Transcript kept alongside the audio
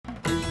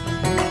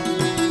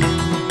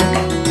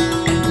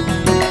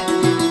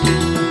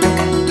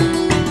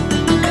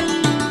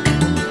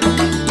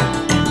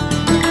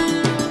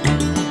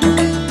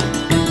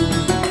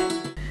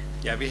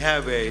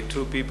have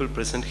two people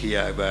present here.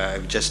 I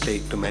would just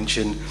like to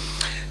mention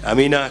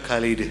Amina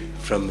Khalid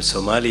from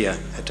Somalia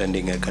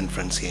attending a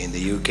conference here in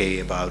the UK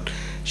about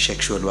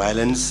sexual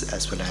violence,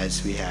 as well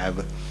as we have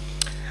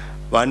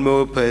one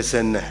more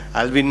person,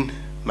 Alvin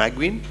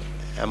Magwin.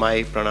 Am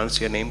I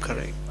pronouncing your name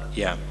correct?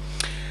 Yeah.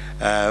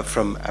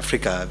 From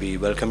Africa. We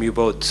welcome you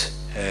both.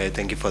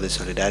 Thank you for the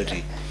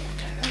solidarity.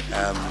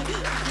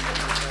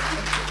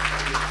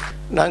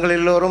 நாங்கள்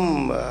எல்லோரும்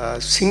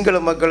சிங்கள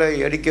மக்களை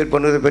எடிக்கேட்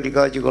பண்ணுவதை பற்றி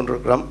காய்ச்சி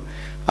கொண்டிருக்கிறோம்.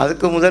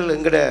 அதுக்கு முதல்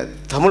எங்கட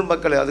தமிழ்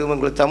மக்களை, அதுவும்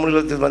எங்கள்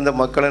தமிழகத்தில் வந்த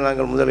மக்களை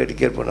நாங்கள் முதல்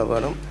எடிக்கேட் பண்ண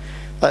வேணும்.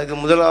 அதுக்கு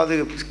முதலாவது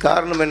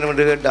காரணம்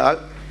என்னவென்று கேட்டால்,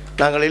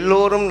 நாங்கள்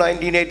எல்லோரும்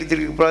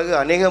 1983 பிறகு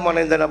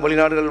அநேகமான இந்த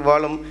வெளிநாடுகள்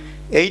வாழும்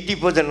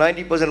 80%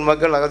 90%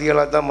 மக்கள்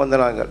அகதிகளாக தான் வந்த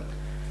நாங்கள்.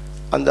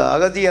 அந்த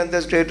அகதி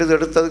அந்த ஸ்டேட்டஸ்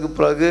எடுத்ததுக்கு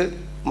பிறகு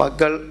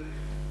மக்கள்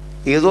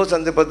ஏதோ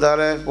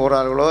சந்தர்ப்பத்தால்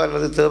போகிறார்களோ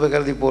அல்லது தேவை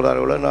கருதி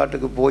போகிறார்களோ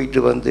நாட்டுக்கு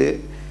போயிட்டு வந்து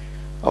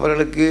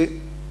அவர்களுக்கு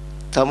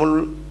தமிழ்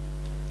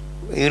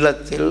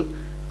ஈழத்தில்,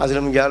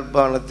 அதிலும்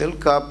யாழ்ப்பாணத்தில்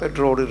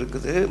காப்பேட் ரோடு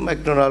இருக்குது,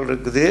 மெக்டொனால்டு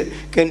இருக்குது,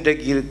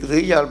 கென்டக்கி இருக்குது.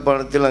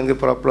 யாழ்ப்பாணத்தில் அங்கே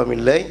ப்ராப்ளம்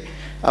இல்லை.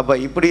 அப்போ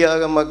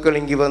இப்படியாக மக்கள்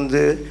இங்கே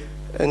வந்து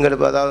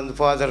எங்களோட, அதாவது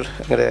ஃபாதர்,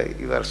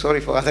 எங்களோட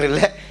ஃபாதர்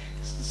இல்லை,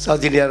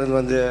 சவுத் இந்தியாவிலேருந்து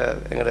வந்து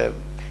எங்களோட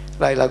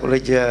ராயலா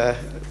காலேஜ்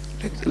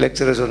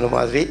லெக்சரர் சொன்ன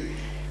மாதிரி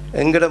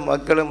எங்களோட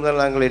மக்களை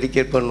முதல் நாங்கள்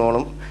எடிக்கேட்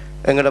பண்ணணும்.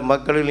 எங்களோட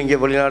மக்களில் இங்கே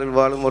வெளிநாட்டில்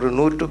வாழும் ஒரு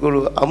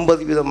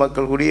 150%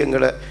 மக்கள் கூடி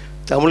எங்களோட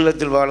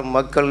தமிழகத்தில் வாழும்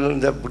மக்கள்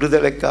இந்த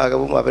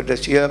விடுதலைக்காகவும் அவருடைய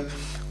சுய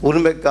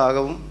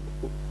உரிமைக்காகவும்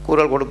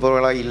குரல்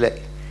கொடுப்பவர்களாக இல்லை.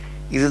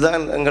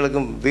 இதுதான்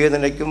எங்களுக்கும்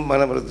வேதனைக்கும்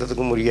மன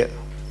வருத்தத்துக்கும் உரிய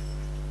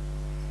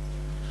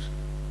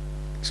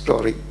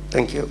ஸ்டோரி.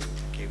 தேங்க்யூ.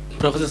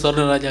 ப்ரொஃபஸர்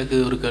சொர்ணராஜாவுக்கு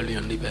ஒரு கேள்வி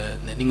உண்டு. இப்போ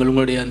நீங்கள்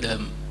உங்களுடைய அந்த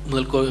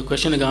முதல்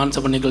கொஷனுக்கு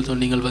ஆன்சர் பண்ணிகள்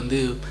சொன்னீங்கள்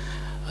வந்து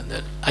அந்த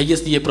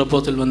ISDA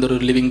ப்ரப்போசல் வந்து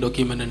ஒரு லிவிங்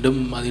டாக்குமெண்ட்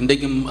என்றும் அது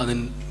இன்றைக்கும்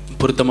அதன்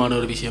பொருத்தமான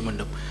ஒரு விஷயம்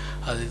என்றும்,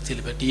 அது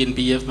சில பேர்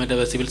TNPF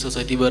மற்ற சிவில்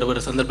சொசைட்டி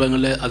வேறு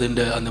சந்தர்ப்பங்களில் அது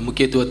அந்த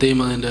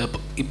முக்கியத்துவத்தையும் அது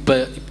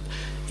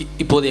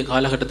இப்போதைய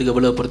காலகட்டத்துக்கு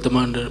எவ்வளோ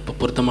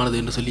பொருத்தமானது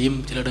என்று சொல்லியும்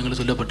சில இடங்களில்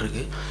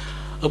சொல்லப்பட்டிருக்கு.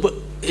 அப்போ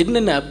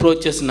என்னென்ன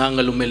அப்ரோச்சஸ்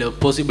நாங்கள் உண்மையில்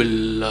பாசிபிள்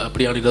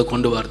அப்படியான இதை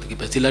கொண்டு வரதுக்கு?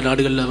 இப்போ சில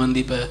நாடுகளில்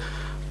வந்து இப்போ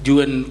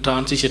UN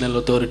டிரான்சிஷனல்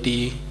அத்தாரிட்டி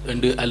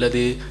என்று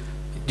அல்லது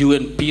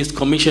UN பீஸ்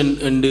கமிஷன்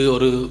என்று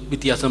ஒரு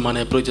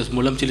வித்தியாசமான அப்ரோச்சஸ்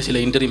மூலம் சில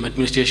இன்டரிம்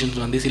அட்மினிஸ்ட்ரேஷன்ஸ்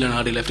வந்து சில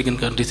நாடுகள் ஆஃப்ரிக்கன்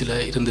கண்ட்ரீஸில்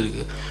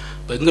இருந்திருக்கு.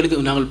 இப்போ எங்களுக்கு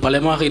நாங்கள்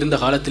பலமாக இருந்த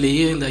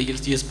காலத்திலேயே இந்த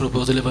ISDS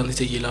ப்ரொபோசலை வந்து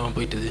செய்யலாமல்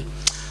போயிட்டுது.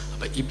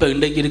 இப்போ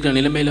இன்றைக்கு இருக்கிற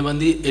நிலைமையில்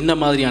வந்து என்ன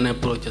மாதிரியான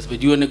அப்ரோச்சஸ், இப்போ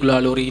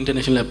UNக்குள்ளால் ஒரு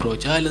இன்டர்நேஷ்னல்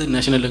அப்ரோச்சா அல்லது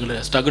நேஷனல்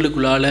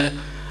ஸ்ட்ரகிளுக்குள்ளால்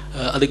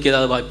அதுக்கு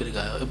ஏதாவது வாய்ப்பு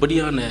இருக்கா?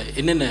 எப்படியான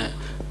என்னென்ன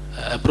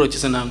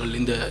அப்ரோச்சஸை நாங்கள்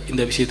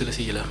இந்த விஷயத்தில்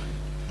செய்யலாம்?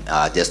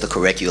 Just to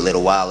correct you, a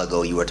little while ago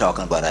you were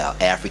talking about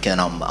African.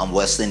 I'm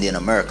West Indian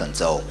American,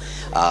 so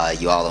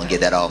you all don't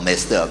get that all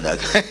messed up.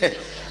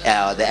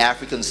 The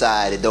African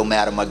side, it don't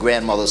matter. My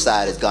grandmother's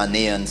side is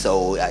Ghanaian, so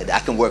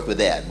I can work with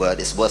that, but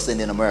it's West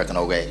Indian American,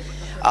 okay?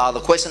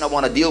 The question I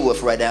want to deal with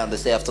right now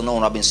this afternoon,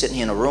 I've been sitting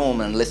here in a room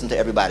and listening to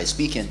everybody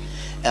speaking,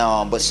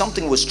 but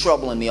something was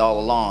troubling me all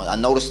along. I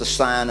noticed the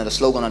sign and the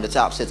slogan on the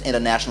top says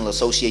International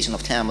Association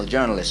of Tamil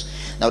Journalists.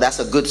 Now that's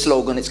a good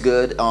slogan, it's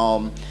good,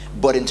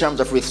 but in terms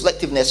of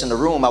reflectiveness in the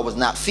room, I was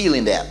not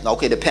feeling that.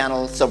 Okay, the panel,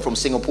 some from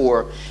Singapore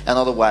and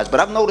otherwise, but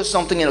I've noticed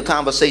something in a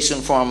conversation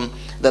from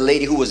the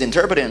lady who was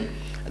interpreting.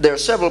 There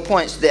are several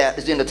points that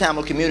is in the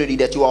Tamil community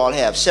that you all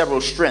have,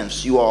 several strengths.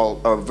 You all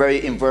are very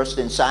immersed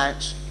in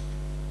science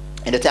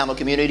in the Tamil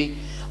community,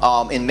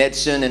 in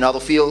medicine and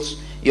other fields.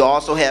 You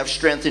also have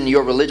strength in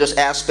your religious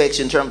aspects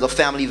in terms of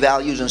family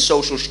values and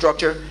social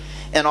structure,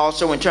 and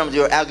also in terms of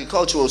your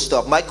agricultural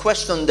stuff. My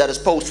question that is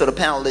posed to the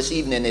panel this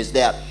evening is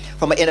that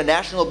from an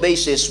international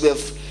basis,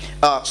 with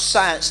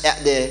science at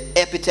the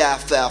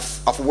epitaph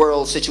of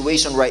world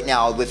situation right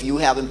now, with you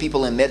having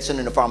people in medicine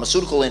and the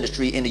pharmaceutical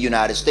industry in the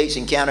United States,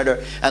 in Canada,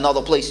 and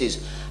other places,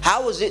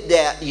 how is it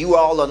that you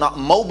all are not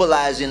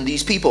mobilizing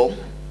these people,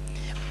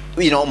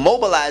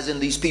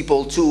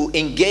 to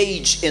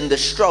engage in the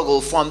struggle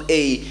from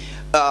a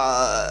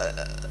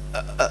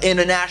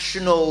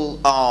international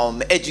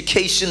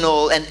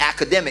educational and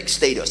academic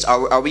status?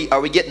 Are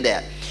we getting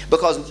that?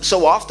 Because so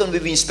often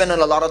we've been spending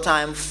a lot of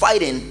time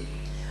fighting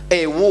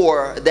a war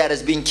that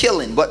has been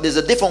killing, but there's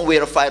a different way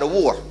to fight a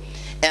war,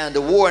 and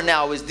the war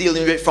now is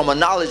dealing with it from a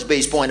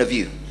knowledge-based point of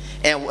view,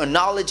 and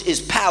knowledge is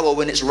power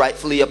when it's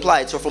rightfully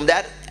applied. So from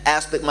that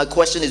aspect, my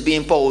question is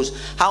being posed: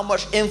 how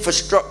much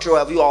infrastructure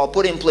have you all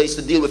put in place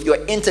to deal with your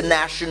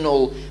international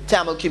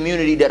Tamil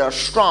community that are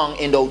strong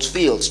in those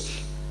fields?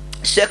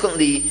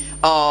 Secondly,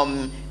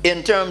 in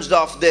terms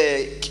of the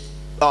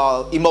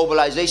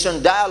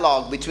immobilization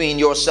dialogue between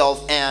yourself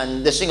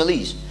and the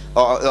Sinhalese,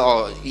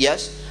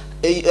 yes,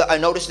 I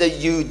noticed that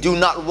you do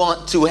not want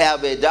to have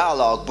a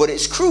dialogue, but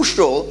it's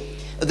crucial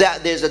that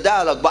there's a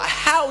dialogue. But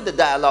how the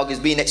dialogue is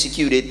being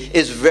executed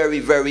is very,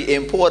 very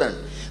important.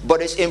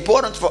 But it's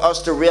important for us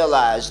to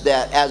realize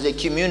that as a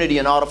community,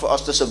 in order for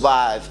us to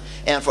survive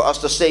and for us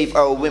to save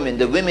our women,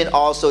 the women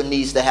also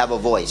needs to have a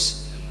voice.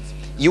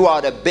 You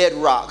are the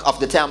bedrock of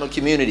the Tamil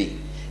community,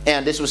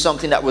 and this was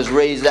something that was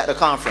raised at the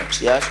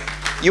conference, yes?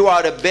 You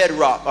are the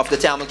bedrock of the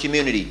Tamil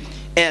community.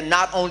 And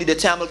not only the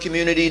Tamil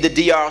community, the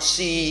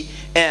DRC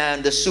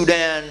and the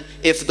Sudan.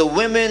 If the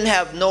women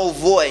have no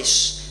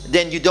voice,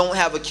 then you don't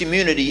have a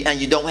community and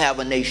you don't have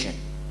a nation.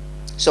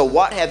 So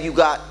what have you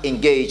got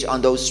engaged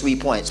on those 3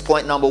 points?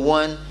 Point number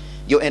 1,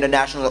 your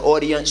international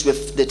audience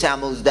with the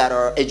Tamils that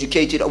are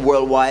educated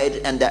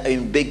worldwide and that are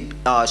in big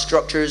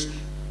structures.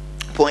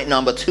 Point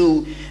number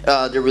 2,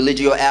 the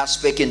religious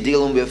aspect in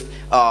dealing with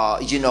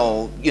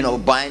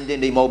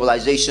binding the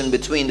mobilization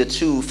between the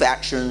two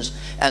factions.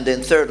 And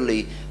then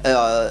thirdly,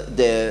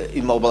 the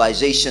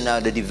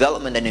immobilization, the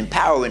development and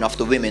empowering of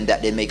the women,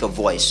 that they make a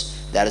voice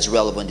that is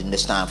relevant in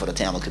this time for the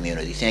Tamil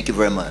community. Thank you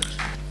very much.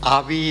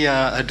 Are we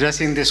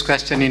addressing this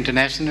question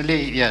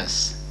internationally?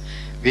 Yes,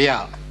 we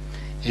are.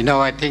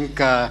 I think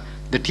the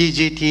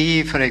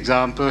TGTE, for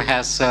example,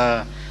 has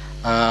a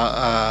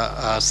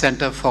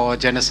Center for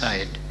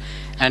Genocide.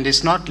 And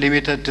it's not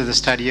limited to the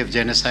study of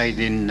genocide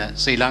in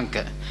Sri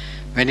Lanka.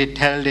 When it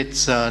held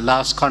its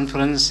last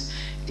conference,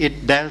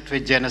 it dealt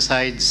with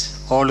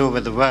genocides all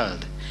over the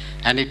world.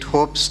 And it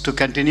hopes to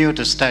continue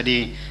to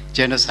study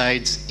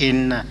genocides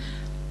in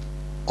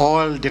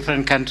all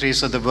different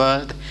countries of the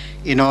world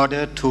in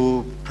order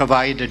to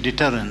provide a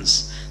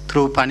deterrence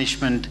through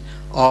punishment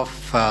of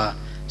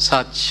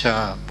such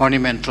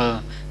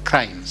monumental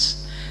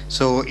crimes.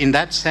 So in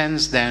that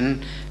sense,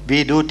 then,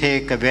 we do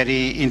take a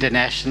very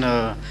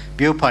international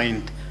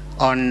viewpoint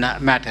on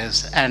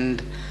matters,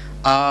 and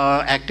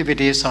our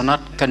activities are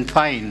not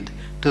confined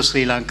to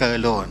Sri Lanka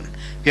alone.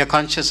 We are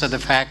conscious of the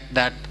fact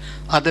that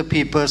other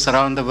peoples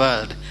around the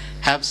world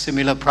have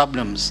similar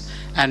problems,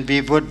 and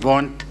we would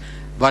want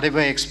whatever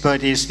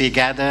expertise we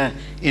gather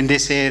in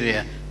this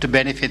area to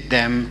benefit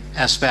them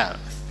as well.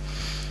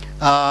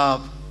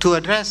 To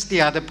address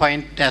the other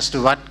point as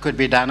to what could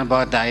be done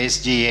about the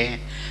ISGA,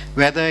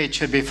 whether it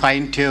should be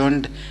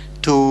fine-tuned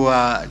to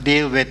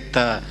deal with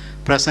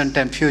present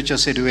and future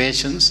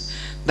situations,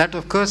 that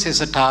of course is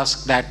a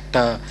task that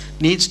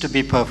needs to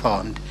be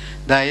performed.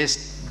 The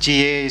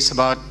ISGA is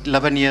about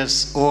 11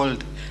 years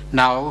old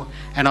now,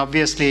 and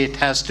obviously it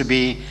has to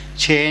be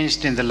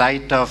changed in the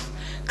light of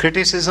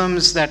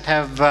criticisms that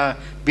have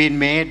been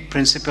made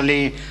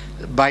principally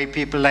by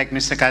people like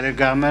Mr.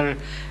 Kadirgamar,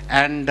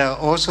 and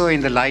also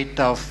in the light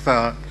of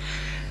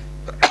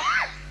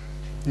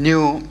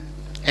new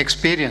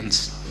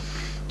experience.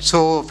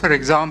 So, for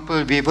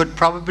example, we would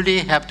probably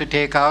have to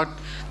take out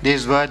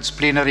these words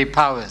plenary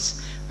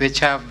powers, which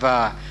have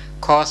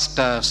caused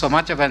so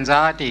much of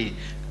anxiety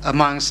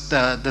amongst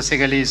the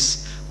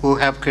Sinhalese who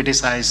have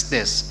criticized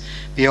this.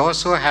 We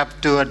also have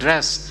to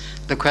address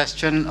the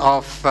question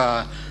of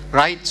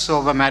rights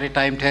over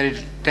maritime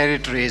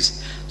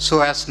territories so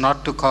as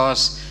not to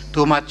cause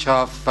too much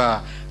of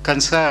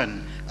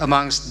concern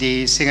amongst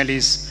the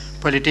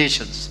Sinhalese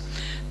politicians.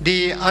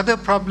 The other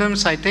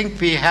problems, I think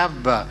we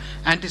have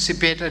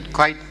anticipated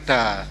quite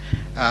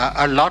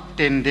a lot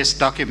in this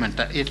document.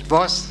 It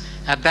was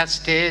at that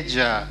stage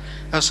a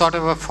sort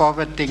of a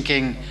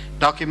forward-thinking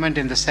document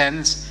in the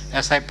sense,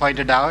 as I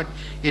pointed out,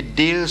 it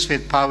deals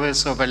with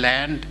powers over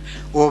land,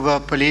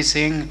 over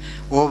policing,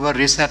 over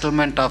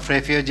resettlement of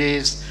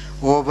refugees,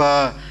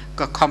 over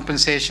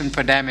compensation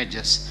for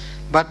damages.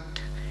 But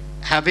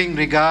having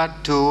regard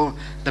to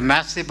the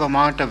massive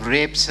amount of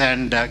rapes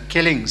and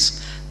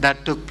killings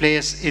that took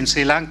place in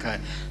Sri Lanka,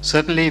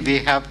 certainly we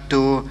have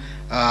to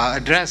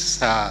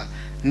address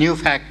new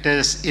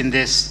factors in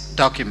this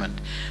document.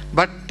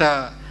 But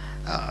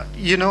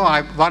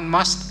one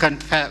must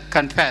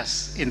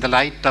confess, in the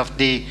light of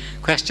the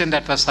question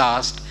that was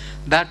asked,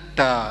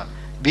 that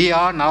we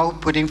are now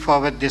putting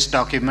forward this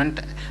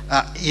document,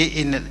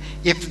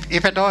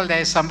 if at all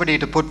there is somebody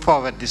to put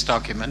forward this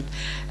document,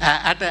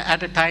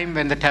 at a time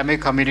when the Tamil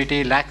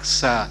community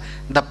lacks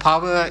the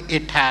power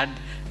it had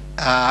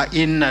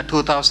in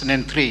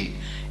 2003.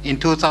 In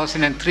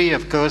 2003,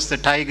 of course, the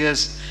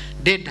Tigers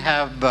did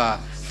have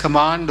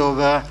command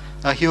over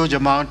a huge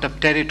amount of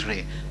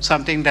territory,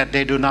 something that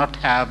they do not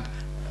have,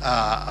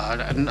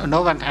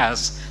 no one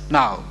has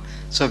now.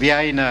 So we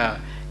are in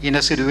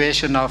a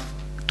situation of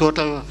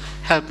total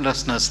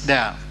helplessness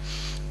there.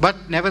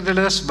 But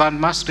nevertheless, one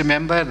must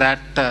remember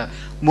that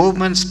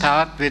movements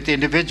start with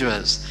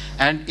individuals,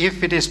 and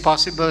if it is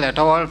possible at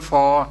all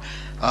for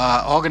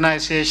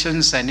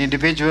organizations and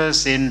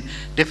individuals in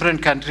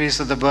different countries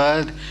of the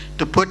world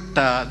to put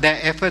their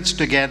efforts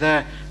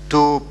together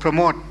to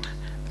promote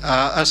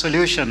a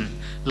solution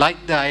like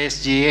the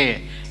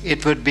ISGA,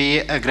 it would be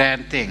a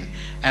grand thing.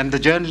 And the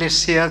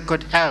journalists here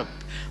could help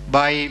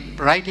by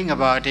writing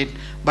about it,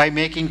 by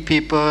making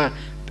people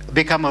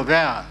become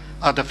aware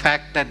of the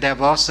fact that there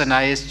was an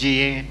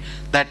ISGA,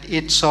 that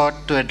it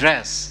sought to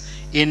address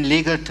in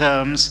legal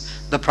terms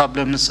the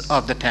problems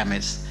of the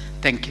Tamils.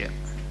 Thank you.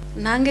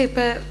 நாங்கள்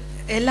இப்போ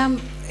எல்லாம்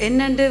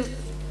என்னண்டு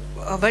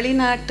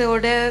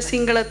வெளிநாட்டோட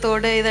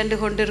சிங்களத்தோட இதண்டு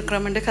கொண்டு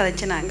இருக்கிறோம்னு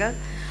கதைச்சினாங்க.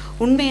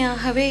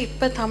 உண்மையாகவே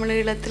இப்போ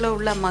தமிழீழத்தில்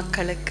உள்ள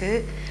மக்களுக்கு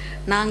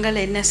நாங்கள்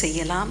என்ன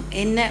செய்யலாம்,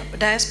 என்ன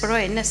டயஸ்பரா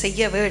என்ன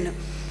செய்ய வேணும்,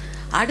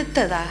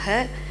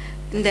 அடுத்ததாக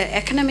இந்த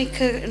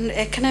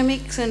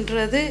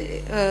எக்கனாமிக்ஸ்ன்றது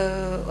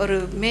ஒரு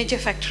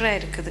மேஜர் ஃபேக்டராக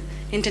இருக்குது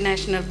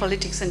இன்டர்நேஷ்னல்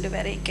பாலிட்டிக்ஸ்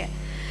வரைக்கும்.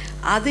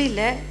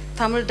 அதில்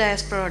தமிழ்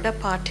டயஸ்பரோட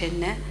பார்ட்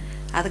என்ன,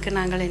 அதுக்கு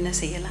நாங்கள் என்ன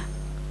செய்யலாம்?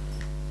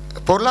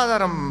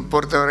 பொருளாதாரம்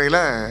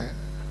பொறுத்தவரையில்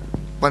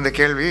வந்த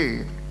கேள்வி,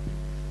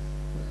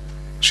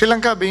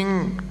 Sri Lanka being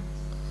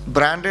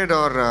branded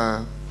or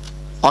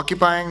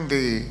occupying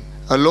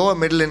a lower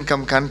middle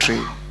income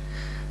country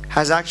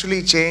has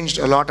actually changed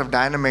a lot of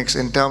dynamics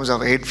in terms of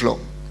aid flow.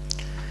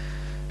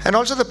 And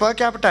also the per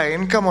capita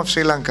income of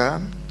Sri Lanka,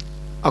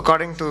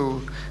 according to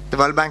the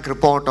World Bank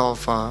report of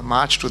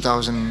March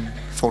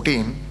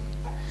 2014,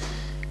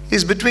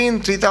 is between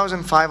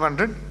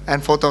 $3,500 and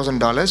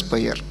 $4,000 per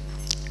year.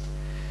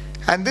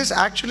 And this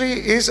actually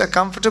is a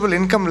comfortable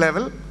income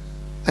level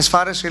as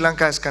far as Sri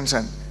Lanka is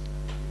concerned.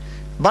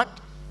 But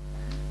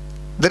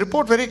the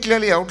report very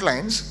clearly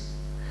outlines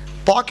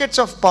pockets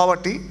of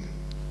poverty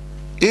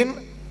in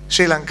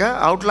Sri Lanka,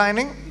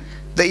 outlining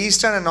the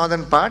eastern and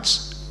northern parts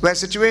where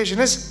situation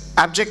is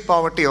abject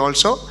poverty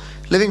also.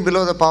 Living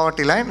below the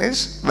poverty line is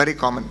very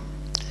common.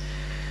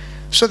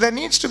 So there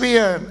needs to be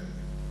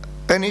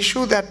an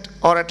issue that,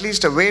 or at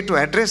least a way to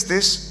address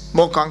this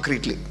more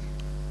concretely.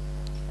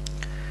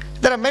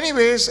 There are many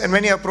ways and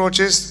many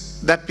approaches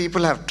that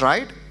people have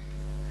tried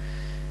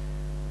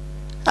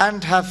and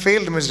have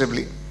failed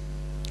miserably.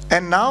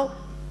 And now,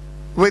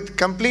 with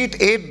complete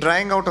aid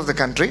drying out of the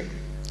country,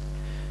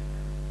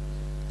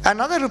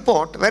 another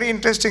report, very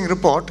interesting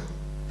report,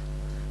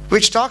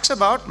 which talks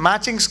about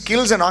matching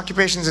skills and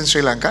occupations in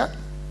Sri Lanka,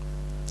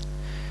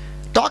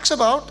 talks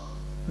about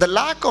the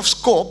lack of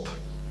scope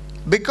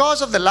because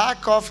of the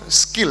lack of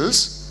skills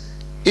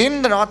in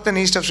the north and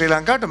east of Sri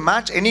Lanka to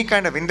match any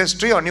kind of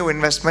industry or new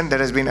investment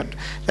that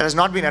has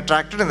not been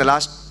attracted in the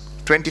last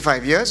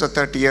 25 years or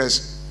 30 years.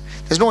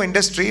 There's no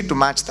industry to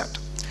match that.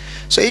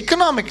 So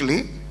economically,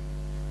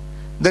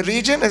 the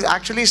region is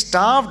actually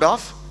starved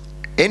of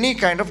any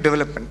kind of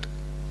development.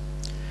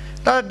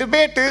 Now the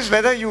debate is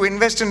whether you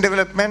invest in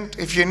development.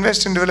 If you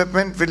invest in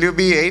development, will you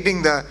be aiding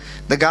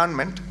the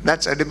government?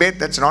 That's a debate,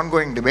 that's an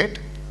ongoing debate.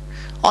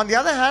 On the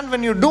other hand,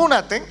 when you do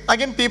nothing,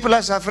 again people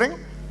are suffering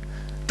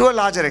to a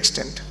larger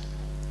extent.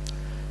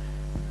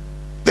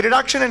 The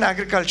reduction in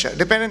agriculture,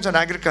 dependence on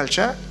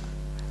agriculture,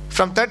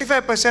 from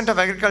 35% of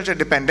agriculture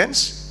dependence,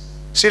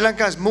 Sri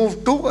Lanka has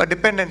moved to a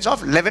dependence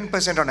of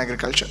 11% on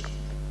agriculture.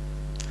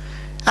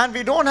 And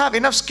we don't have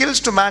enough skills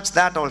to match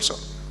that also.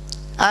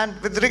 And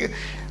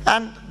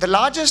the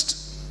largest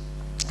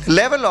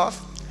level of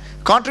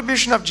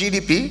contribution of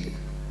GDP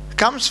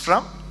comes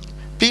from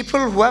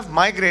people who have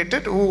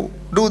migrated, who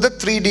do the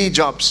 3D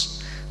jobs.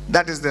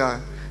 That is the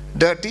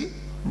dirty,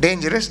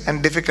 dangerous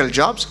and difficult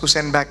jobs, who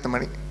send back the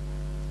money.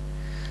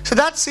 So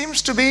that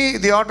seems to be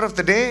the order of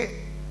the day,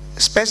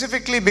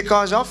 specifically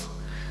because of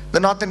the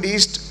north and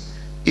east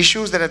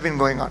issues that have been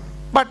going on.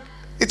 But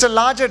it's a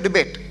larger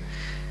debate.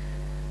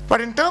 But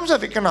in terms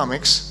of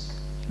economics,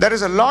 there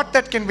is a lot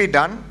that can be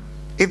done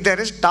if there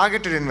is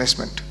targeted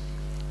investment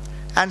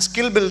and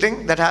skill building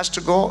that has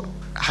to go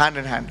hand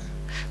in hand.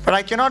 But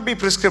I cannot be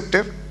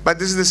prescriptive, but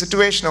this is the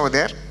situation over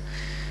there,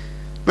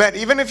 where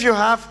even if you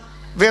have,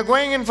 we are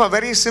going in for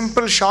very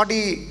simple,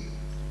 shoddy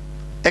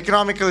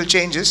economical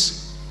changes,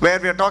 where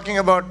we are talking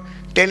about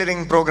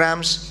tailoring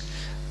programs,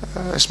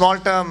 small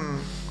term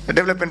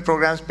development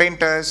programs,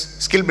 painters,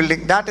 skill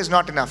building. That is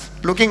not enough.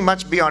 Looking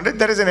much beyond it,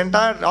 there is an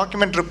entire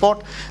document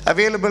report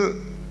available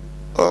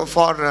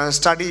for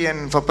study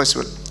and for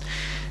pursuit.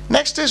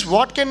 Next is,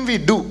 what can we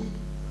do?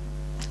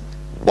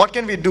 What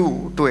can we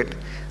do to it?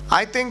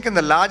 I think in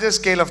the larger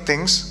scale of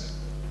things,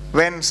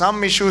 when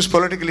some issues,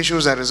 political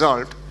issues are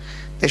resolved,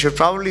 there should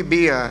probably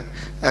be a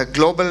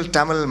global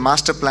Tamil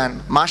master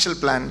plan, Marshall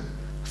Plan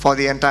for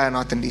the entire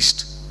north and east.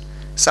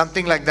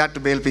 Something like that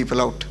to bail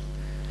people out.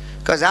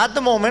 Because at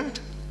the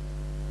moment,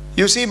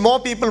 you see more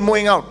people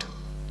moving out.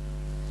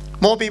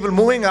 More people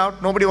moving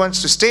out, nobody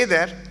wants to stay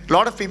there. A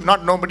lot of people,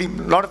 not nobody,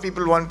 a lot of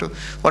people want to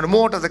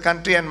move out of the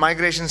country, and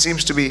migration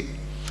seems to be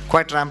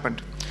quite rampant.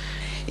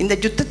 இந்த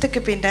யுத்தத்துக்கு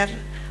பின்னர்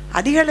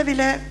அதிக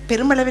அளவில்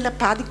பெருமளவில்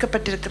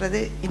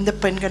பாதிக்கப்பட்டிருக்கிறது இந்த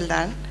பெண்கள்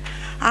தான்.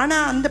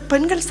 ஆனால் அந்த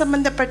பெண்கள்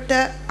சம்பந்தப்பட்ட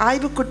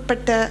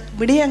ஆய்வுக்குட்பட்ட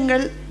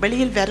விடயங்கள்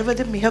வெளியில்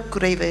வருவது மிக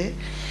குறைவு.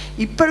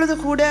 இப்பொழுது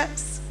கூட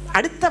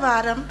அடுத்த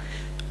வாரம்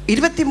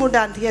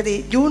 23ஆம் தேதி,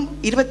 ஜூன்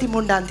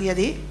 23ஆம்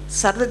தேதி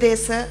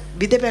சர்வதேச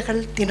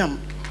விதவைகள் தினம்.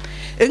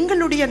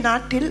 எங்களுடைய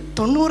நாட்டில்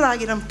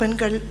 90,000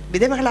 பெண்கள்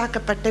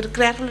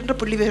விதவைகளாக்கப்பட்டிருக்கிறார்கள் என்ற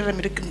புள்ளிவிவரம்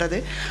இருக்கின்றது.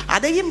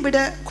 அதையும் விட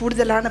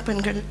கூடுதலான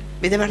பெண்கள்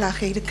விதவைகளாக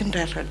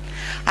இருக்கின்றார்கள்.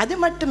 அது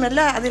மட்டுமல்ல,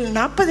 அதில்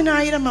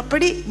 40,000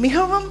 அப்படி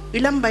மிகவும்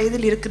இளம்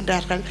வயதில்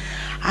இருக்கின்றார்கள்.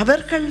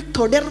 அவர்கள்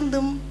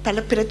தொடர்ந்தும்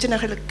பல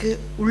பிரச்சனைகளுக்கு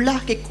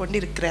உள்ளாகி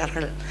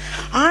கொண்டிருக்கிறார்கள்.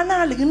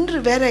 ஆனால் இன்று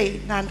வரை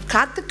நான்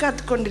காத்து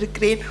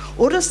கொண்டிருக்கிறேன்,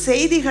 ஒரு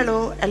செய்திகளோ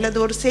அல்லது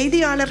ஒரு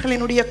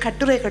செய்தியாளர்களினுடைய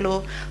கட்டுரைகளோ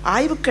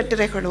ஆய்வு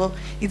கட்டுரைகளோ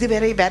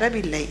இதுவரை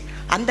வரவில்லை.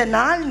 அந்த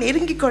நாள்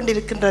நெருங்கிக்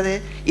கொண்டிருக்கின்றது.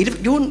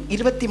 ஜூன்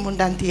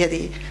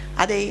 23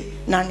 அதை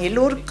நான்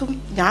எல்லோருக்கும்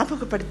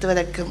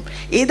ஞாபகப்படுத்துவதற்கும்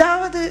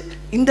ஏதாவது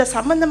இந்த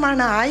சம்பந்தமான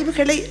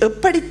ஆய்வுகளை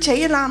எப்படி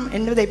செய்யலாம்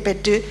என்பதை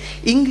பற்றி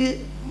இங்கு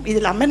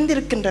இதில்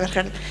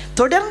அமர்ந்திருக்கின்றவர்கள்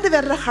தொடர்ந்து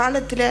வர்ற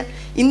காலத்தில்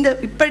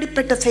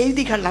இப்படிப்பட்ட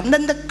செய்திகள்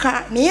அந்தந்த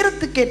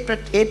நேரத்துக்கு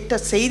ஏற்ற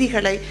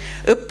செய்திகளை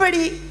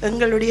எப்படி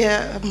எங்களுடைய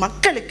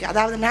மக்களுக்கு,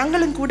 அதாவது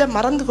நாங்களும் கூட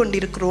மறந்து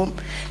கொண்டிருக்கிறோம்.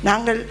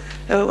 நாங்கள்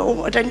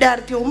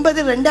 2009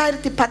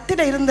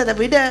 2010 இருந்ததை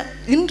விட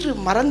இன்று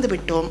மறந்து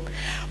விட்டோம்,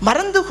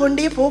 மறந்து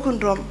கொண்டே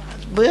போகின்றோம்.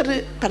 வேறு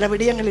பல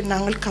விடயங்களில்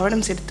நாங்கள்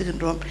கவனம்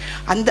செலுத்துகின்றோம்.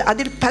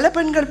 அதில் பல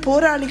பெண்கள்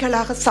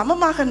போராளிகளாக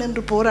சமமாக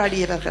நின்று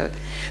போராடியவர்கள்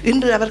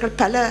இன்று அவர்கள்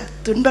பல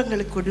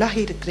துன்பங்களுக்கு உள்ளாகி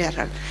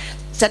இருக்கிறார்கள்.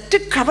 சற்று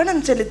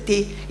கவனம் செலுத்தி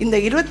இந்த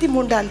 23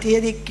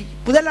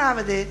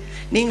 முதலாவது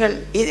நீங்கள்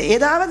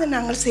ஏதாவது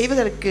நாங்கள்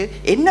செய்வதற்கு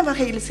என்ன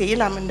வகையில்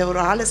செய்யலாம் என்ற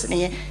ஒரு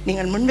ஆலோசனையை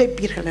நீங்கள்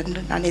முன்வைப்பீர்கள்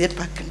என்று நான்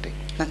எதிர்பார்க்கின்றேன்.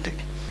 நன்றி.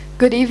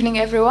 Good evening,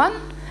 everyone.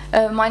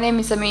 My name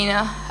is Amina,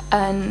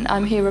 and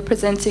I'm here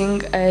representing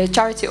a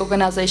charity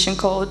organization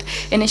called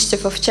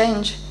Initiative of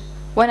Change.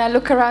 When I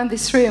look around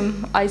this room,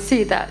 I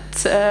see that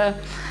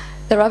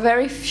there are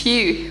very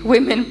few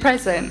women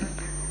present.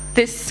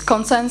 This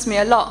concerns me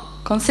a lot,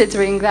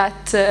 considering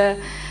that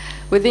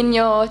within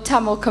your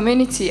Tamil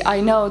community, I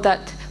know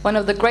that one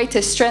of the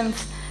greatest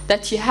strengths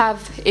that you have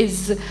is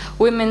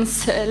women's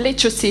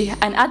literacy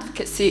and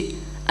advocacy.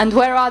 And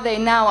where are they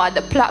now at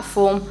the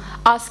platform,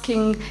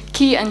 asking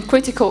key and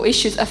critical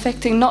issues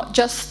affecting not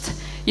just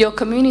your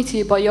community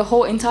but your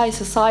whole entire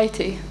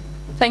society?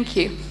 Thank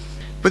you.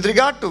 With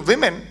regard to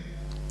women,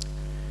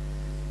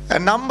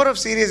 a number of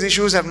serious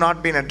issues have not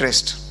been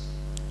addressed.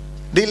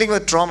 Dealing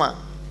with trauma,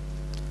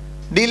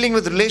 dealing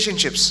with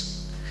relationships,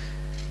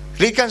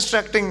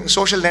 reconstructing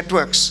social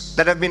networks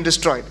that have been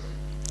destroyed,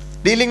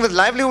 dealing with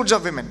livelihoods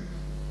of women,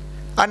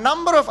 a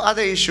number of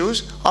other issues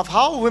of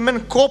how women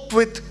cope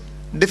with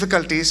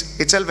difficulties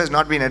itself has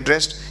not been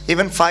addressed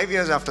even 5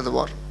 years after the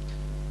war.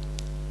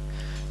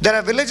 There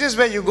are villages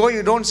where you go,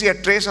 you don't see a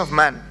trace of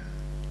man.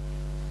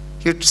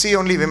 You see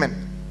only women.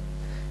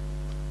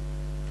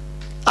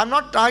 I'm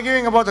not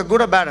arguing about the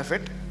good or bad of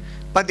it,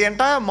 but the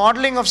entire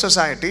modeling of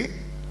society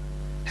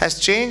has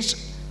changed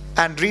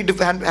and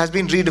has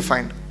been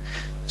redefined.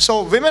 So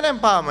women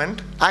empowerment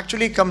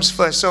actually comes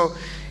first. So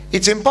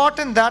it's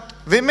important that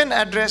women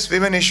address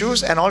women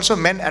issues and also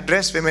men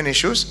address women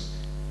issues.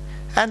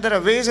 And there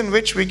are ways in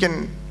which we can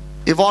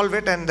evolve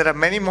it, and there are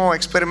many more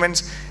experiments,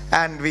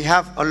 and we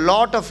have a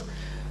lot of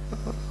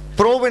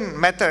proven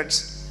methods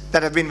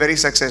that have been very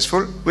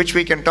successful, which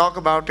we can talk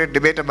about it,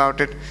 debate about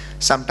it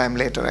sometime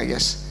later, I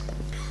guess.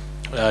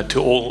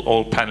 To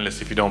all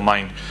panelists, if you don't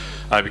mind,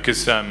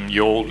 because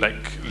you're all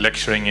like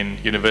lecturing in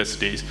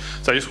universities.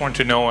 So I just want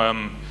to know,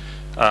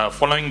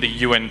 following the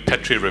UN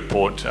Petrie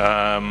report,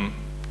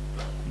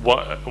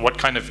 what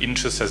kind of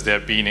interest has there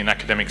been in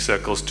academic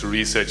circles to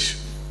research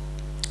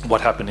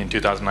what happened in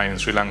 2009 in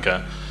Sri Lanka?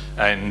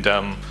 And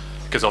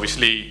because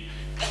obviously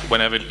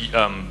whenever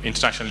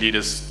international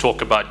leaders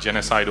talk about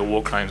genocide or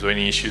war crimes or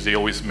any issues, they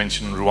always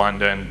mention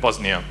Rwanda and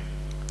Bosnia.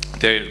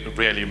 They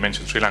rarely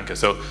mention Sri Lanka.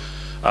 So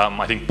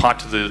I think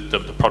part of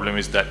the problem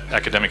is that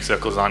academic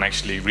circles aren't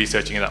actually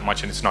researching it that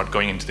much, and it's not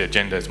going into the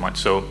agenda as much.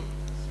 So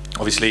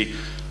obviously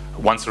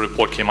once the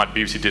report came out,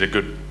 BBC did a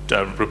good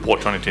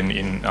report on it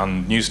on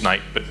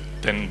Newsnight, but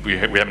then we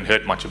haven't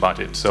heard much about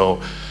it. So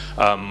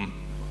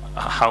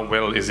how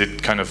well is it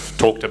kind of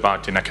talked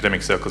about in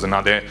academic circles, and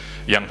are there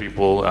young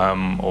people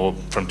or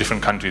from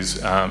different countries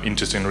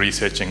interested in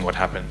researching what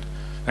happened?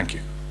 Thank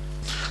you.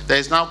 There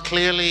is now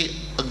clearly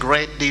a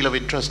great deal of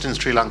interest in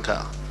Sri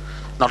Lanka,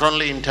 not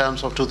only in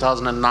terms of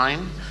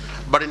 2009,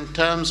 but in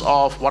terms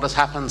of what has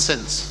happened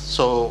since.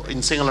 So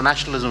in singular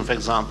nationalism, for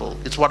example,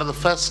 it's one of the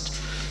first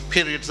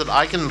periods that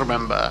I can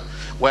remember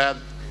where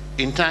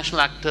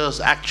international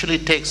actors actually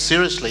take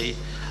seriously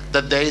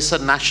that there is a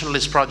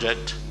nationalist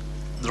project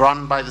run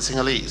by the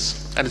Sinhalese.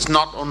 And it's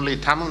not only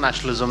Tamil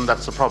nationalism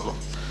that's the problem.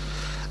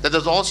 That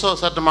there's also a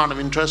certain amount of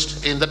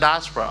interest in the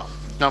diaspora.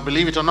 Now,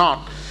 believe it or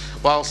not,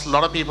 whilst a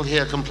lot of people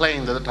here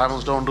complain that the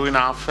Tamils don't do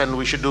enough and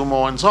we should do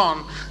more and so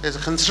on, there's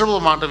a considerable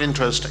amount of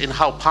interest in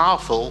how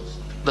powerful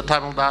the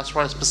Tamil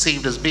diaspora is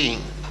perceived as being.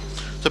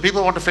 So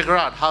people want to figure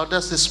out, how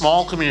does this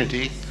small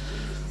community,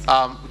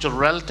 which are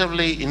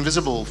relatively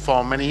invisible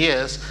for many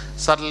years,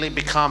 suddenly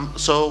become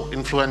so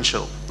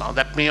influential? Now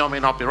that may or may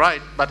not be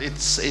right, but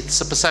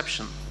it's a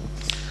perception.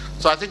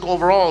 So I think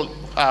overall,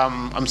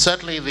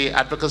 certainly the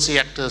advocacy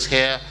actors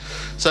here,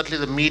 certainly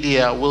the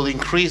media will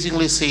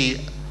increasingly see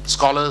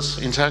scholars,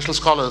 international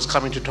scholars,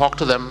 coming to talk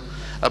to them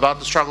about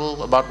the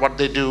struggle, about what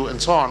they do and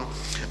so on.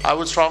 I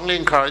would strongly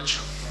encourage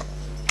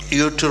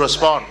you to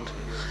respond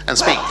and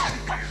speak.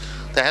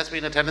 There has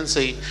been a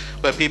tendency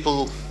where people,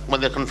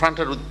 when they're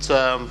confronted with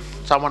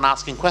someone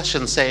asking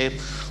questions, say,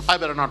 I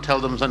better not tell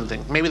them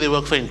something. Maybe they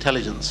work for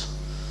intelligence.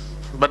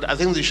 But I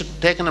think you should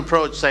take an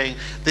approach saying,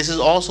 this is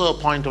also a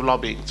point of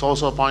lobbying, it's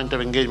also a point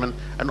of engagement,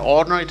 and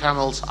ordinary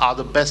Tamils are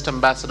the best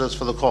ambassadors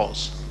for the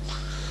cause.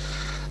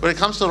 When it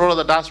comes to the role of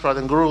the diaspora,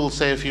 then Guru will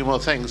say a few more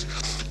things.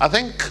 I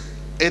think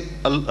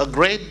a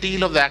great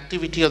deal of the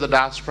activity of the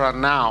diaspora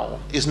now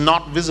is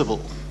not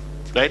visible.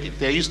 Right?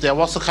 There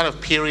was a kind of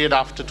period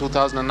after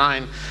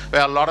 2009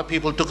 where a lot of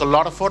people took a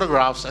lot of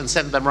photographs and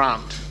sent them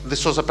around.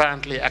 This was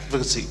apparently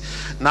advocacy.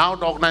 Now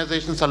the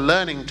organizations are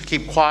learning to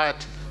keep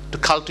quiet, to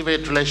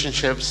cultivate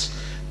relationships,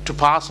 to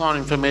pass on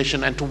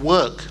information, and to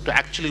work, to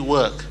actually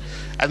work.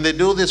 And they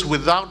do this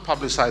without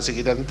publicizing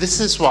it. And this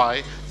is why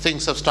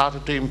things have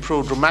started to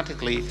improve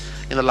dramatically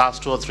in the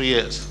last 2 or 3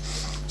 years.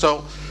 So,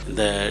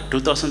 இந்த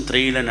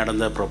 2003ல்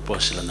நடந்த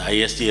proposal, அந்த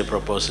ISTA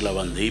ப்ரொப்போசலை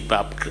வந்து இப்போ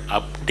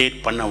update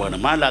பண்ண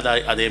வேணுமா, இல்லை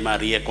அதே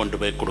மாதிரியே கொண்டு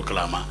போய்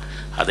கொடுக்கலாமா,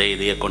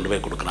 இதையே கொண்டு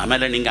போய் கொடுக்கலாமா,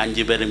 இல்லை நீங்கள்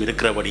 5 பேரும்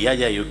இருக்கிறபடியா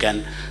you can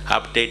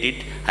update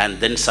it and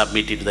then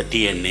submit it the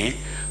DNA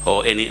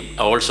or any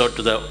also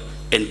to the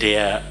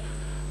entire,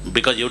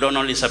 because you don't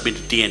only submit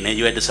to TNA,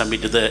 you have to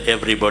submit to the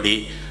everybody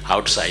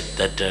outside,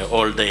 that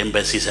all the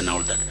embassies and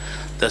all that.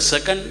 The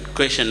second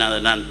question,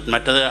 நான்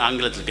மற்றது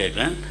ஆங்கிலத்தில்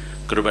கேட்குறேன்,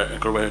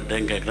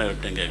 குருபரட்டையும்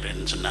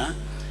கேட்குறேன்னு சொன்னால்,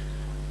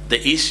 the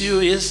issue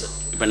is,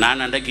 இப்போ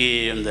நான் அன்றைக்கு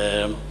இந்த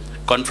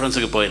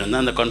கான்ஃபரன்ஸுக்கு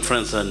போயிருந்தேன். அந்த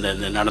கான்ஃபரன்ஸ் அந்த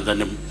நடந்த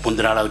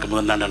முந்தின நாள் அதுக்கு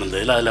முதல் நாள்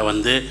நடந்ததில் அதில்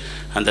வந்து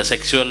அந்த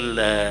செக்ஷுவல்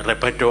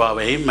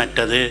ரெப்பர்ட்டுவாவை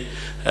மற்றது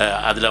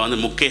அதில் வந்து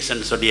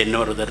முகேஷ்ன்னு சொல்லி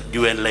இன்னொருத்தர்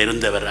யூஎனில்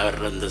இருந்தவர், அவர்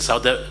அந்த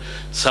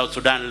சவுத்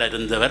சுடானில்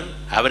இருந்தவர்,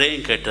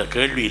 அவரையும் கேட்ட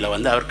கேள்வியில்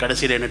வந்து அவர்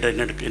கடைசியில்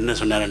என்ன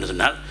சொன்னார்ன்னு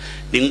சொன்னால்,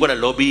 உங்களோட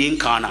லொபியும்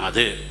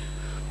காணாது,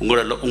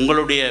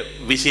 உங்களுடைய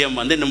விஷயம்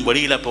வந்து இன்னும்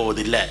வெளியில்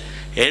போவதில்லை.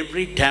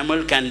 Every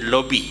Tamil can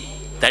lobby.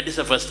 That is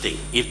the first thing.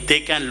 If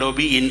they can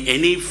lobby in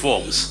any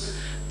forms,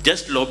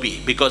 just lobby,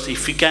 because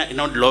if you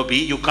cannot lobby,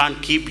 you can't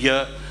keep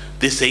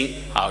this thing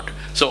out.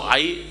 So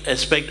I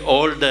expect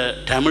all the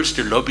Tamils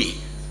to lobby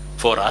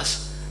for us,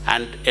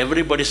 and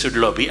everybody should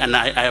lobby. And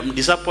I am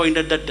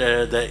disappointed that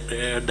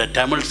the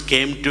Tamils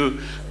came to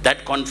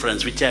that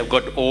conference, which have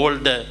got all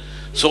the,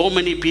 so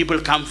many people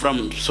come from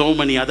so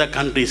many other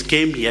countries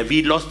came here. We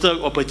lost the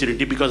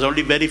opportunity because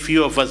only very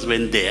few of us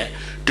went there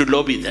to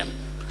lobby them.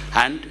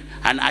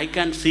 And I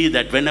can see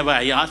that whenever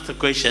I ask the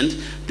questions,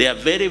 they are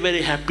very,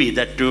 very happy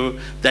that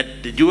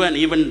you and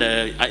even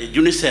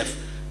UNICEF,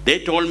 they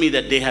told me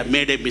that they have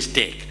made a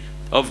mistake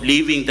of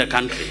leaving the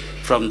country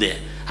from there.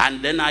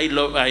 And then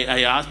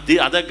I asked the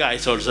other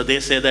guys also,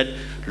 they say that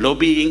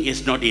lobbying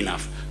is not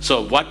enough. So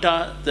what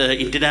are the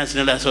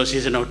International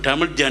Association of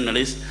Tamil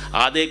Journalists,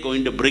 are they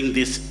going to bring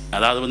this,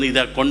 அதாவது வந்து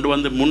இதை கொண்டு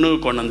வந்து முன்னுக்கு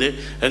கொண்டு வந்து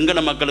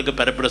எங்களை மக்களுக்கு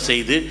பரப்புரை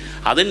செய்து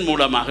அதன்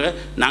மூலமாக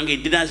நாங்கள்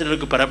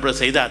இன்டர்நேஷ்னலுக்கு பரப்புரை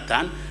செய்தால்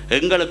தான்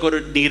எங்களுக்கு ஒரு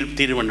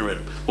தீர்வு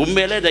வரும்.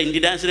 உண்மையிலே இந்த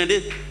இன்டர்நேஷ்னல்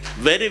இஸ்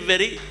வெரி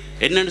வெரி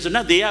என்னென்னு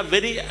சொன்னால், they are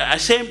very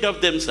ashamed of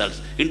themselves.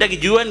 இன்றைக்கு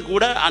யூஎன்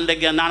கூட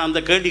அன்றைக்கு நான் அந்த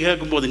கேள்வி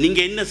கேட்கும்போது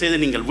நீங்கள் என்ன செய்து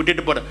நீங்கள்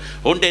விட்டுட்டு போகிற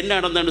ஒன்று என்ன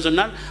நடந்ததுன்னு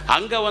சொன்னால்,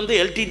 அங்கே வந்து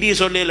எல்டிடி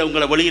சொல்லல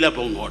உங்களை வெளியில்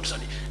போங்கன்னு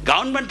சொல்லி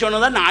கவர்மெண்ட்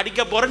சொன்னதான் நான்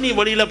அடிக்க போகிறேன், நீ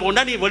வெளியில்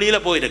போனால் நீ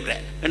வெளியில்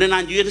போயிருக்கிறேன் என்று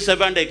நான்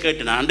UNICEF அண்டை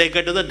கேட்டேன். அண்டை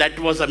கேட்டது that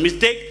was a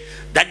mistake,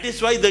 that is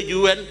why the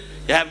UN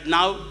have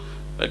now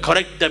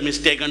correct the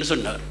mistakeன்னு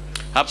சொன்னார்.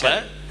 அப்போ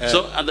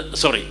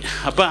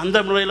அப்போ அந்த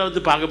முறையில்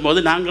வந்து பார்க்கும்போது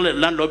நாங்கள்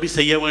எல்லாம் லோபி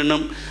செய்ய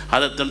வேணும்,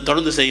 அதை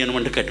தொடர்ந்து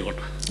செய்யணும்னு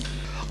கேட்டுக்கொண்டோம்.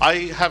 I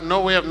have no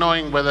way of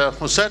knowing whether,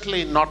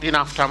 certainly not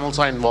enough Tamils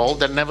are involved.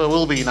 There never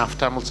will be enough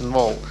Tamils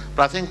involved.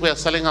 But I think we are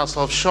selling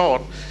ourselves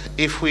short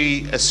if we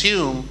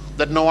assume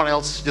that no one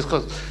else, just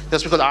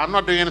because I'm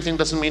not doing anything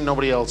doesn't mean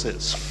nobody else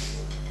is.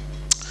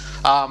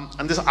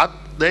 And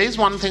there is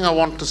one thing I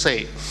want to say.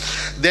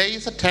 There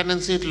is a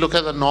tendency to look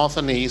at the North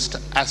and East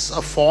as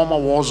a former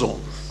war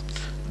zone.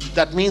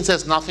 That means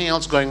there's nothing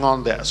else going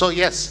on there. So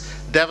yes,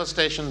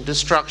 devastation,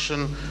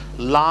 destruction,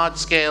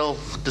 large-scale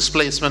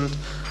displacement,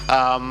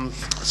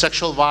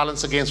 sexual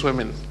violence against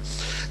women.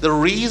 The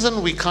reason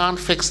we can't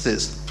fix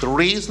this, the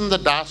reason the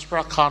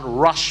diaspora can't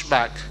rush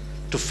back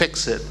to fix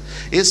it,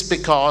 is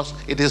because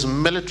it is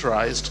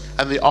militarized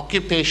and the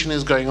occupation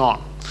is going on.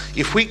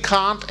 If we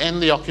can't end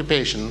the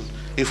occupation,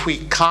 if we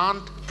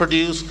can't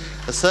produce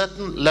a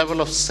certain level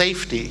of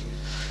safety,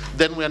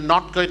 then we are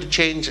not going to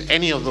change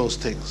any of those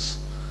things.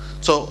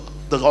 So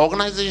the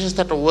organizations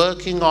that are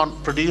working on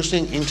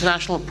producing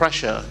international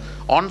pressure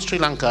on Sri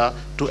Lanka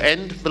to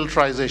end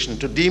militarization,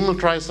 to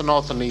demilitarize the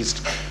North and East,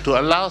 to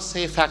allow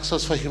safe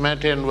access for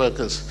humanitarian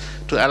workers,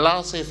 to allow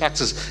safe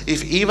access. If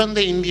even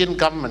the Indian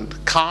government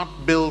can't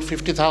build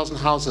 50,000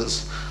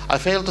 houses, I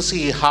fail to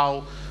see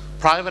how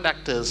private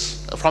actors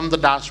from the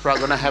diaspora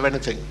are going to have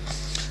anything.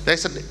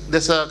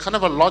 There's a kind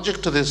of a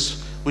logic to this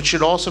which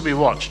should also be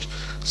watched.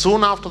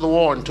 Soon after the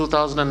war in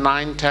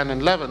 2009, 10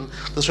 and 11,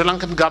 the Sri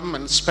Lankan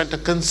government spent a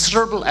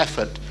considerable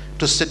effort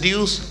to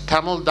seduce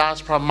Tamil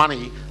diaspora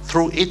money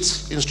through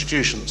its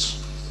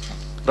institutions.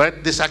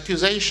 Right? This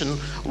accusation,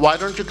 why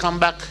don't you come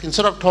back,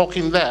 instead of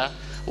talking there,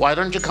 why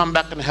don't you come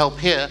back and help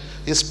here,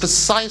 is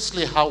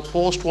precisely how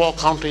post-war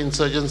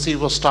counterinsurgency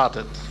was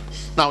started.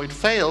 Now it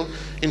failed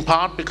in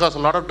part because a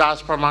lot of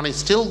diaspora money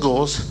still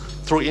goes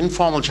through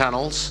informal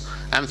channels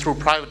and through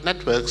private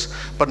networks,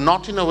 but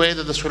not in a way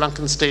that the Sri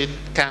Lankan state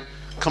can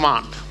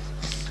command.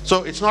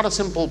 So it's not a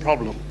simple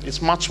problem.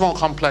 It's much more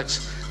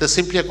complex. There's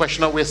simply a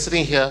question of we're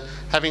sitting here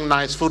having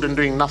nice food and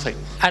doing nothing.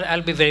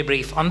 I'll be very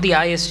brief. On the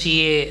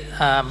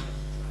ISGA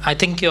I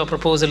think your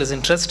proposal is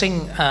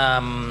interesting.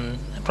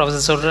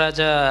 Professor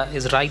Sornarajah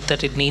is right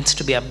that it needs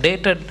to be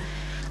updated.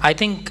 I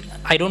think,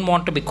 I don't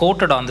want to be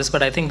quoted on this,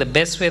 but I think the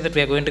best way that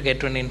we are going to get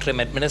to an interim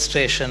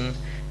administration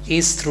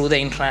is through the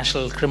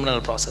international criminal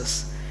process,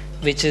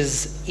 which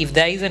is, if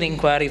there is an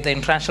inquiry, if the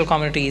international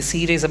community is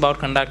serious about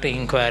conducting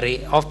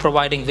inquiry, of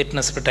providing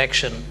witness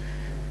protection,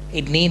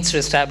 it needs to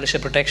establish a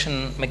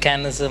protection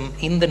mechanism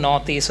in the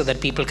Northeast so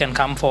that people can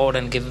come forward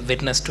and give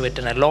witness to it.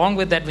 And along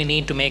with that, we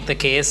need to make the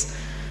case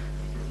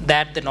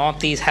that the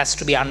Northeast has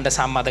to be under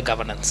some other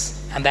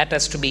governance, and that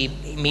has to be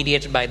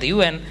mediated by the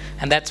UN,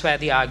 and that's where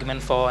the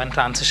argument for a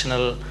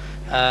transitional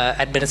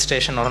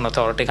administration or an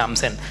authority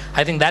comes in.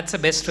 I think that's the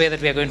best way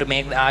that we are going to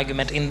make the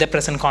argument in the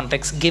present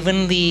context,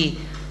 given the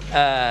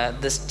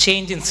this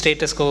change in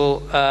status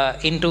quo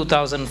in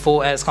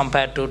 2004 as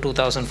compared to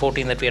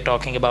 2014 that we are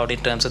talking about in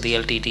terms of the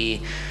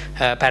LTT,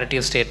 parity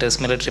of status,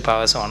 military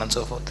power, so on and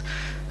so forth.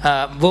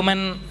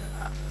 Women,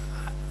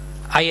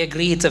 I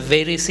agree, it's a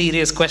very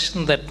serious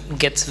question that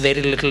gets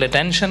very little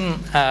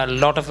attention. A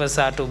lot of us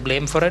are to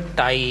blame for it.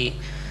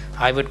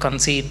 I would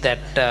concede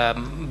that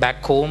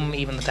back home,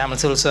 even the Tamil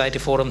Civil Society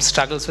Forum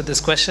struggles with this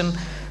question.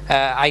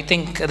 I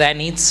think there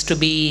needs to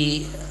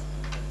be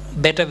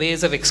better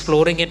ways of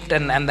exploring it,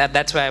 and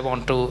that's why I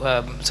want to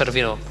sort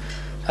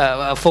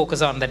of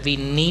focus on that. We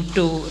need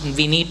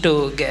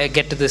to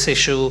get to this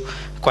issue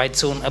quite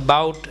soon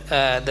about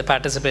the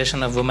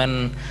participation of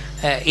women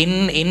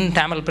in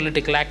Tamil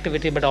political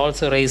activity, but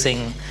also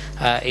raising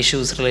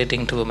issues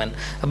relating to women.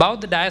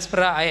 About the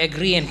diaspora, I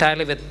agree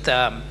entirely with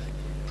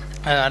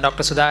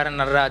Dr. Sutha and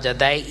Nadarajah.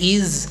 There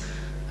is,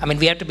 I mean,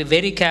 we have to be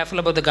very careful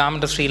about the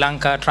government of Sri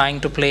Lanka trying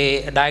to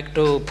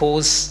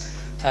pose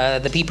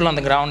the people on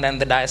the ground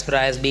and the diaspora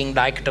as being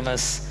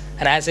dichotomous,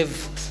 and as if,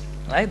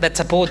 right, that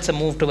supports a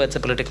move towards a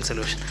political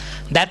solution.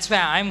 That's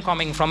where I'm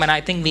coming from, and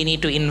I think we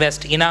need to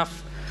invest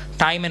enough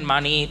time and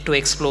money to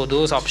explore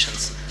those options.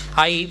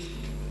 I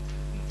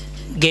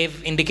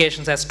gave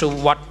indications as to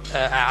what,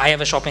 I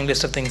have a shopping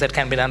list of things that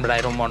can be done, but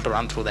I don't want to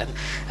run through that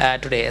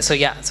today. So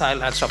yeah, so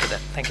I'll stop with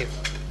that. Thank you.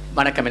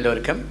 வணக்கம்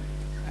எல்லோருக்கும்.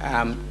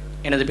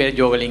 எனது பேர்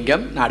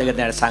ஜோகலிங்கம். நாடுகள்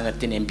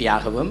அரசாங்கத்தின்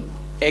எம்பியாகவும்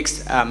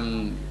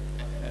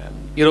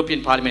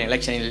European parliament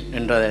எலெக்ஷனில்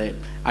என்ற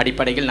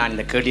அடிப்படையில் நான்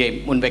இந்த கேள்வியை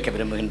முன்வைக்க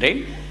விரும்புகின்றேன்.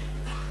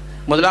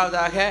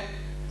 முதலாவதாக,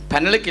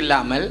 பேனலுக்கு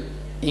இல்லாமல்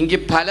இங்கு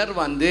பலர்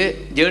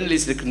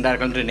ஜேர்னலிஸ்ட்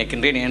இருக்கின்றார்கள் என்று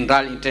நினைக்கின்றேன்.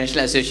 என்றால்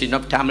international association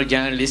of Tamil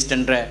journalist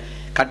என்ற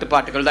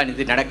கட்டுப்பாட்டுகள் தான்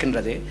இது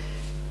நடக்கின்றது.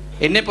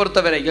 என்னை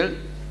பொறுத்தவரையில்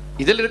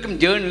இதில் இருக்கும்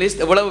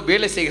ஜேர்னலிஸ்ட் எவ்வளவு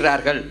வேலை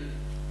செய்கிறார்கள்,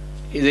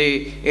 இது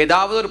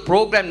ஏதாவது ஒரு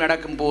ப்ரோக்ராம்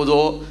நடக்கும்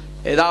போதோ,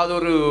 ஏதாவது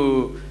ஒரு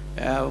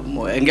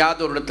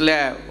எங்கேயாவது ஒரு இடத்துல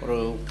ஒரு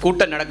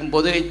கூட்டம்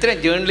நடக்கும்போது இத்தனை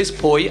ஜேர்னலிஸ்ட்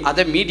போய்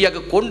அதை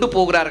மீடியாவுக்கு கொண்டு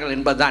போகிறார்கள்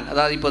என்பதுதான்.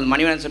 அதாவது இப்போது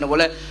மணிவண்ணன் சொன்ன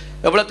போல்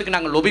எவ்வளோத்துக்கு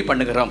நாங்கள் லொபி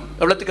பண்ணுகிறோம்,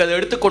 எவ்வளோத்துக்கு அதை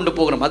எடுத்து கொண்டு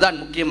போகிறோம், அதுதான்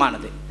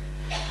முக்கியமானது.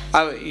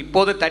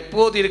 இப்போது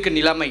தற்போது இருக்கும்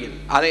நிலைமையில்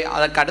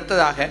அதற்கு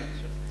அடுத்ததாக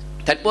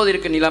தற்போது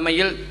இருக்கும்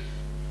நிலைமையில்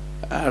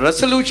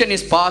resolution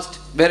is past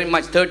very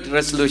much, third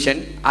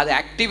resolution அது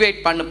ஆக்டிவேட்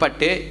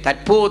பண்ணப்பட்டு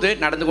தற்போது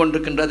நடந்து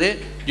கொண்டிருக்கின்றது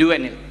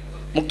யூஎனில்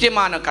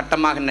முக்கியமான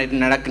கட்டமாக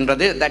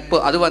நடக்கின்றது.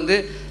 அது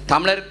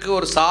தமிழருக்கு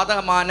ஒரு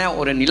சாதகமான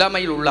ஒரு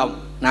நிலைமையில் உள்ளோம்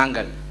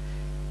நாங்கள்.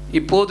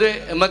 இப்போது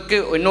எமக்கு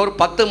இன்னொரு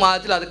 10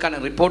 மாதத்தில்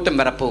அதுக்கான ரிப்போர்ட்டும்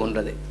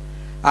வரப்போகின்றது.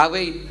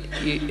 ஆகவே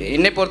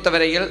என்னை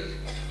பொறுத்தவரையில்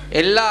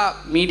எல்லா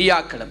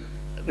மீடியாக்களும்,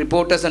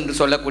 ரிப்போர்ட்டர்ஸ் என்று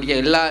சொல்லக்கூடிய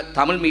எல்லா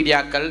தமிழ்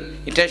மீடியாக்கள்,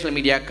 இன்டர்நேஷ்னல்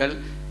மீடியாக்கள்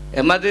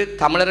எமது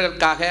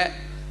தமிழர்களுக்காக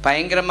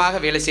பயங்கரமாக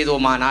வேலை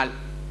செய்தோமானால்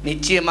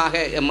நிச்சயமாக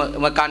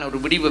எமக்கான ஒரு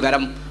விடிவு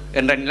வரும்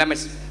என்ற நிலைமை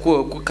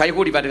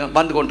கைகூடி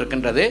வந்து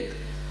கொண்டிருக்கின்றது.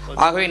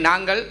 ஆகவே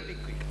நாங்கள்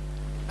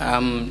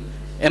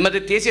எமது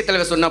தேசிய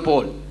தலைவர் சொன்ன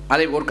போல்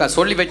அதை ஒரு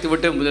சொல்லி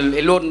வைத்துவிட்டு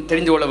எல்லோரும்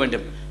தெரிந்து கொள்ள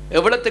வேண்டும்.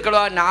 எவ்வளவுக்கு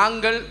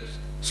நாங்கள்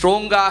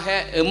ஸ்ட்ராங்காக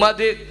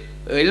எமது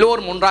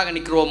எல்லோரும் ஒன்றாக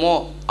நிற்கிறோமோ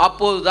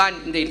அப்போதுதான்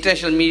இந்த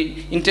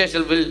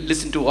international will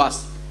listen to us.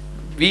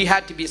 We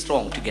had to be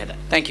strong together.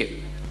 Thank you.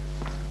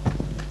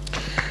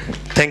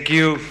 Thank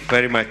you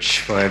very much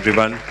for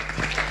everyone.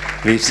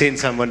 We've seen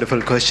some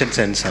wonderful questions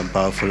and some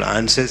powerful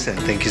answers, and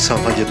thank you so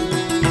much.